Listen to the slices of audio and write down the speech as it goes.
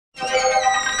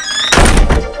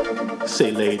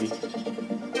Say, lady,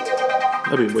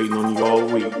 I've been waiting on you all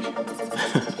week.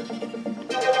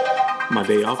 My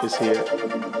day off is here.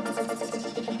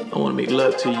 I want to make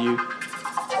love to you.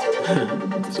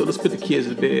 So let's put the kids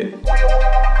to bed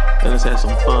and let's have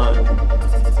some fun.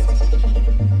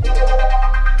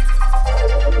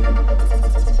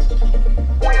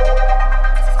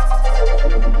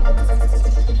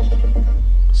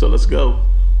 So let's go.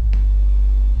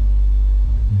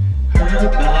 Her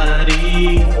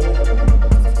body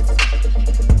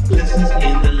glistens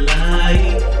in the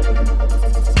light.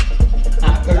 I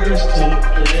urge to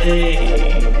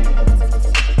play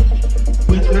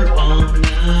with her all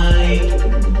night.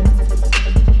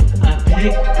 I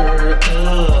pick her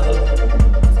up,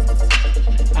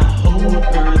 I hold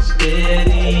her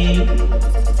steady.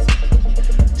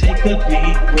 Take a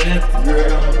deep breath,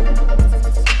 girl,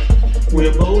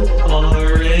 we're both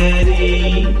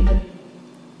already.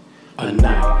 A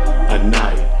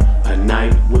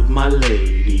night with my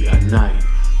lady. A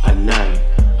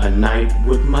night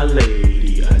with my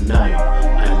lady. A night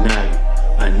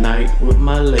with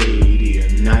my lady. A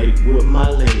night with my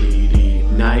lady.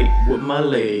 Night with my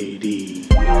lady.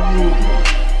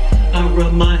 I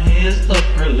rub my hands up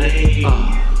her leg,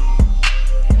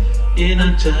 and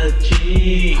I'm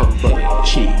touching her butt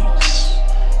cheeks.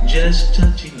 Just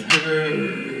touching her,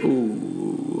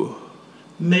 ooh,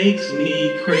 makes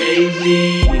me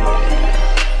crazy.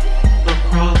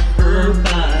 Across her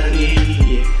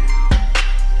body,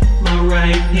 my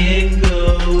right hand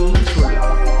goes.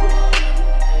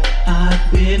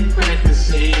 I've been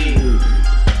practicing.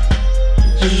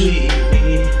 Believe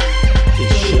me,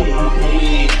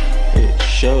 it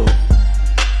show.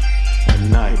 A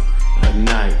night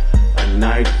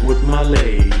with my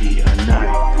lady. A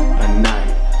night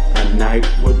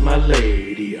with my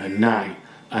lady.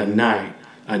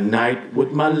 A night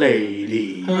with my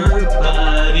lady. Her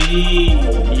body,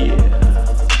 yeah,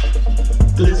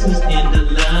 glistens in the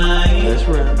light. That's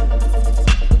right.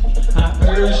 I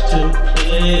urge to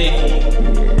play,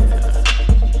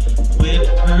 Yeah, with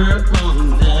her all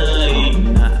night.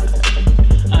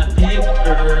 I pick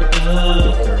her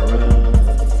up,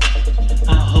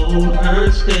 I hold her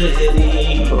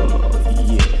steady. oh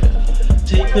yeah.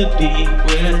 Take a deep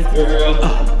breath, girl,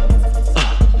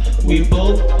 we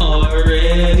both are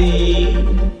ready.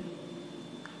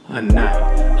 A night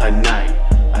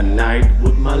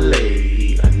with my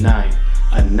lady. A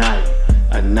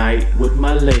night with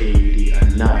my lady. A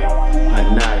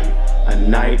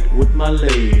night with my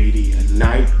lady. A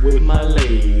night with my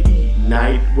lady.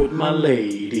 Night with my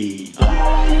lady.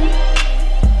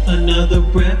 Another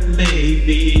breath,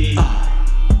 baby.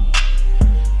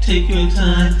 Take your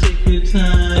time, take your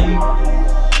time.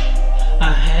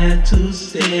 I had to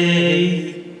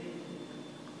stay.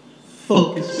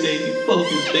 Focus, baby,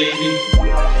 focus, baby.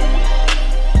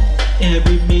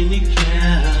 Every minute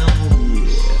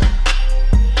counts.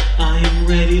 I am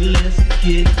ready, let's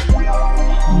get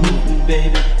moving,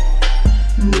 baby.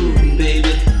 Moving,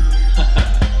 baby.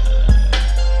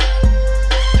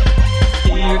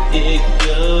 Here it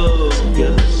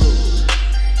goes.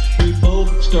 We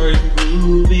both started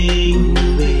moving.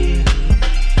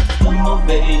 Come on,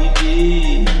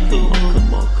 baby.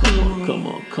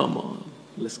 Come on.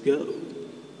 Let's go.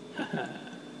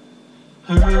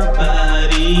 Her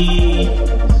body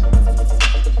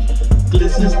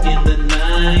glistens in the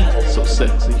night. So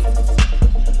sexy.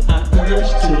 I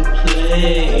urge to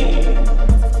play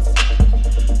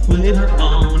with her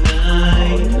all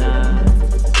night.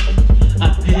 I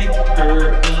pick her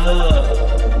up,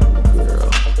 Girl,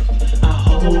 I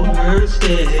hold her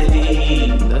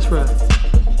steady. that's right.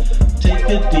 Take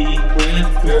a deep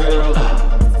breath, girl,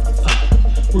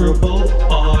 we're both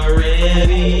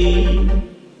already.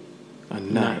 A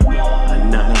night.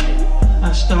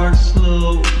 I start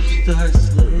slow,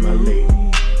 My lady.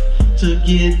 to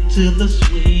get to the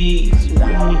swing.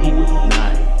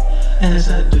 As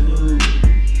I do,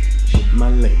 My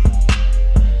lady.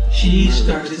 she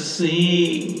starts to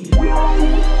sing.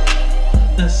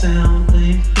 The sound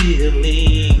and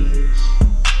feelings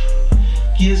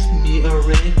gives me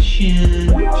erection.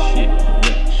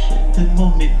 The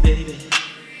moment, baby,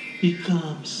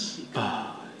 becomes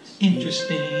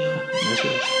interesting. That's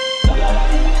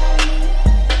right.